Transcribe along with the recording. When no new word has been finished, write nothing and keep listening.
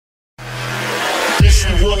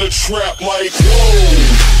run the trap like whoa.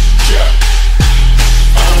 Yeah.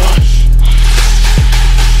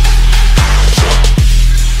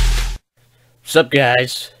 What's up,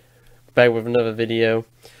 guys? Back with another video.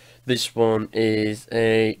 This one is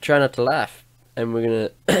a try not to laugh, and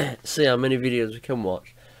we're gonna see how many videos we can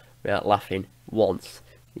watch without laughing once.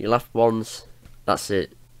 You laugh once, that's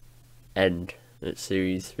it. End. It's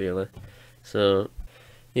series, really. So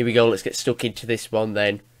here we go. Let's get stuck into this one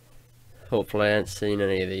then. Hopefully I ain't seen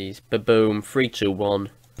any of these. Ba-boom. 3, 2, 1.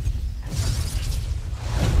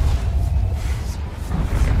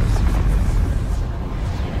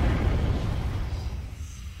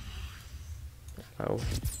 Oh.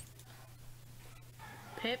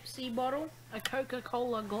 Pepsi bottle, a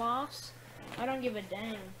Coca-Cola glass. I don't give a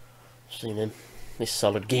damn. Seen him. This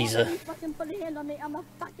solid geezer. You fucking put a hand on me, I'm gonna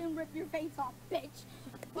fucking rip your face off, bitch.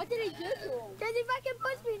 What did he do to him? Cause he fucking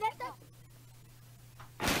pushed me next time.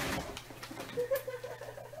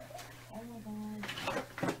 Oh my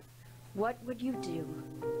god. What would you do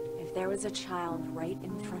if there was a child right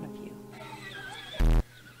in front of you?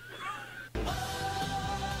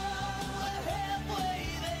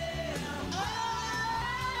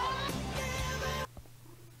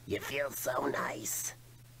 You feel so nice.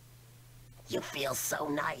 You feel so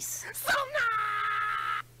nice. So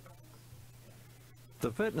nice!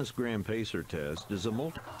 The Fitness Gram Pacer test is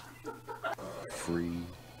a Free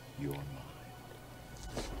your mind.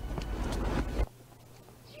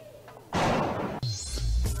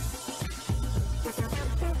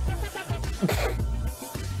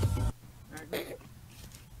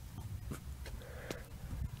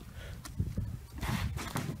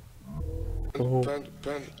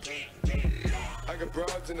 I got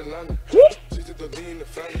broads in Atlanta. She's at the lean, the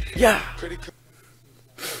family. Yeah.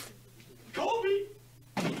 Kobe.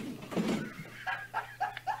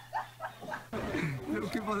 Little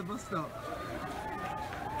kid by the bus stop.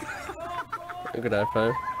 Look at that,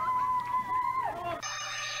 fam.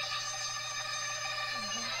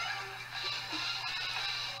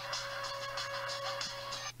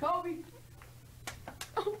 Kobe!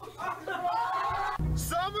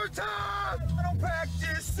 Summertime! I don't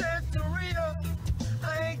practice Santeria. I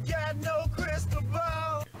ain't got no crystal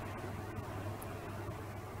ball.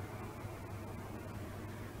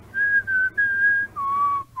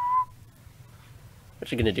 What's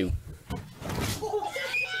he gonna do?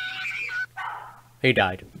 He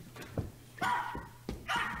died.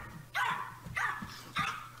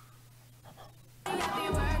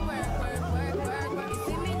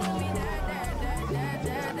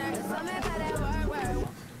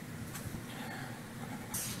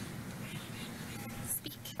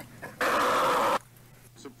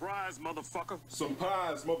 Surprise, motherfucker.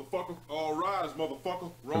 Surprise, motherfucker. All rise,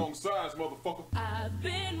 motherfucker. Wrong size, motherfucker. I've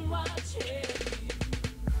been watching.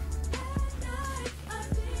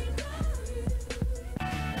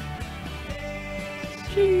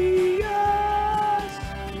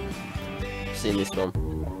 Seen this one.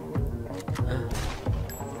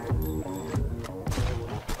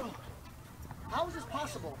 How is this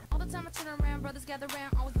possible? All the time I turn around, brothers gather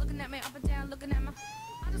around, always looking at me up and down, looking at me.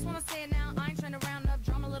 I just wanna say it now, I ain't trying to round up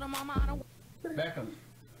drama, little mama, I don't. Beckham.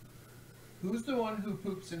 Who's the one who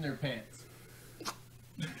poops in their pants?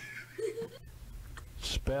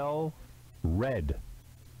 spell red.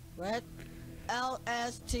 Red?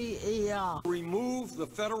 L-S-T-E-R. Remove the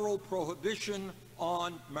federal prohibition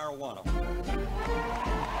on marijuana.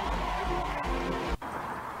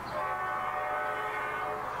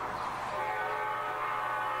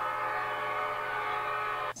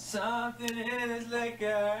 Something in his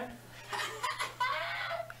liquor.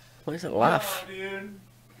 Why does it laugh? Oh, dude.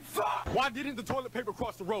 Fuck! Why didn't the toilet paper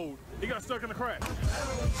cross the road? It got stuck in the crack.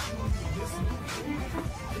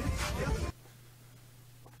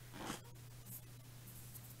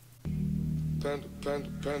 Panda, panda,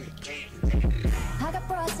 panda. I got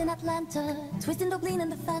bras in Atlanta, twisting the lean in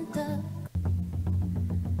the Fanta.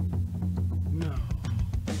 No.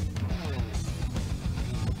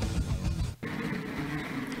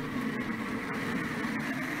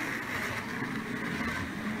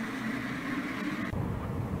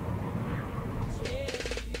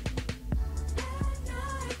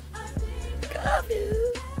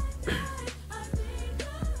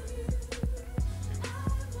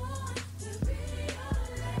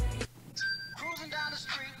 Cruising down the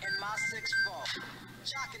street in my 6'4",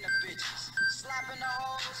 jocking the bitches, slapping the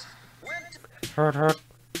hoes. Hurt.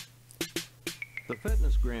 The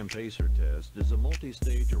Fitness Gram Pacer test is a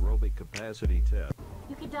multi-stage aerobic capacity test.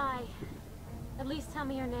 You could die. At least tell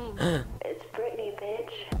me your name. It's Brittany,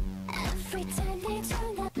 bitch.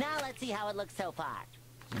 Now let's see how it looks so far.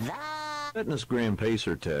 Fitness Gram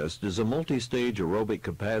Pacer test is a multi-stage aerobic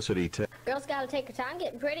capacity test. Girls gotta take her time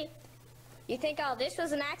getting pretty. You think all this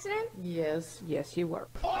was an accident? Yes, you were.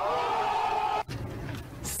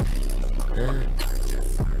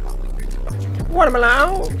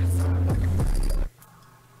 Watermelon!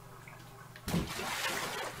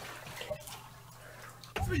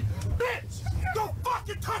 Bitch! Don't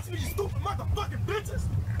fucking touch me, you stupid motherfucking bitches!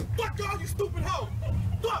 Fuck all you stupid hoes!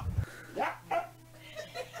 Fuck!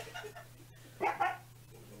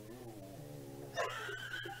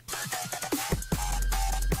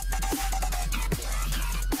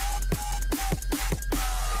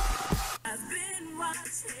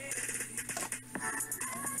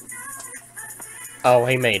 Oh,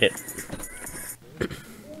 he made it.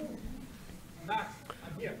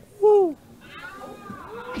 Woo!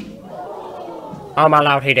 Oh my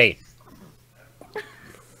lord, he did.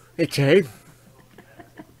 It's him.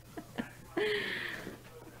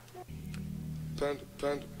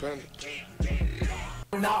 Panda.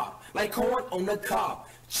 Nah, like corn on the cob.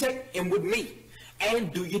 Check in with me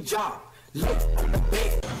and do your job. Look on the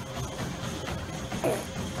bed.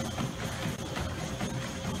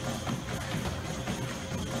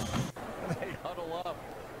 They huddle up.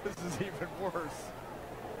 This is even worse.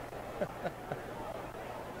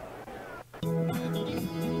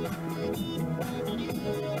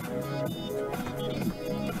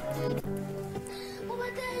 Oh my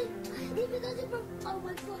god! Even though they were... Oh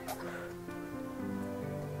my god!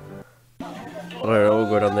 Alright, all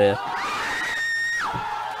good on there.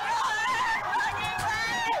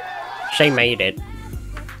 She made it.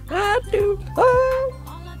 I do. One,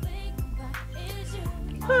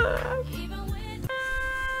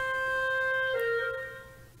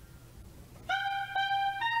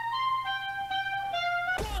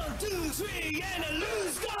 two, three, and I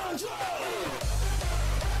lose control.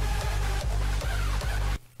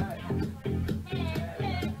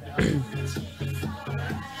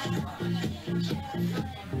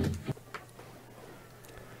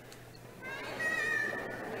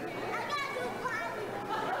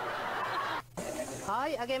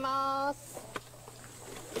 Hi, agemasu.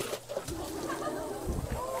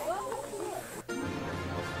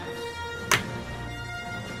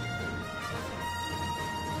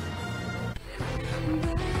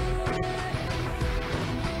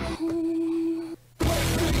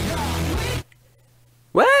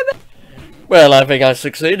 Well, I think I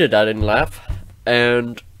succeeded. I didn't laugh,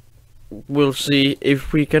 and we'll see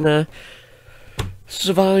if we can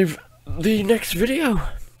survive the next video,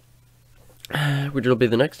 which will be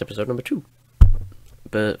the next episode, number 2.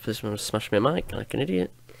 But for this one, I smashed my mic like an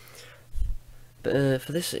idiot. But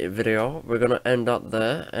for this video, we're gonna end up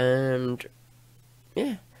there, and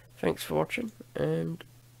yeah, thanks for watching, and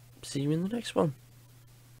see you in the next one.